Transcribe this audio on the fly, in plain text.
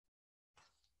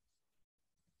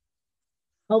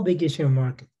How big is your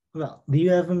market? Well, do you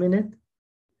have a minute?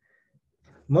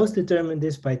 Most determine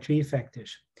this by three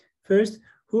factors. First,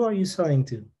 who are you selling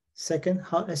to? Second,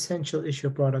 how essential is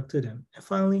your product to them? And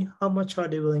finally, how much are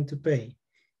they willing to pay?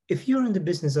 If you're in the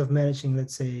business of managing,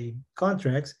 let's say,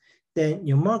 contracts, then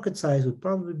your market size would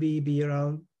probably be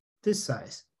around this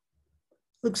size.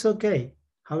 Looks okay.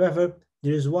 However,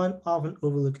 there is one often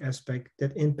overlooked aspect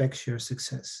that impacts your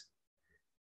success.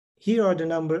 Here are the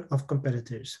number of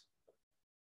competitors.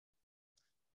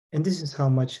 And this is how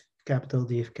much capital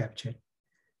they've captured.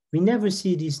 We never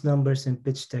see these numbers in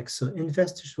pitch decks, so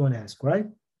investors won't ask, right?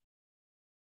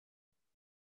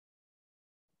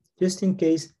 Just in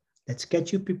case, let's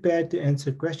get you prepared to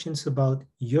answer questions about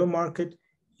your market,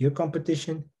 your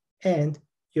competition, and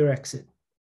your exit.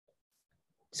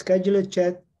 Schedule a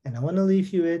chat, and I want to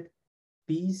leave you with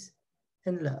peace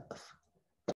and love.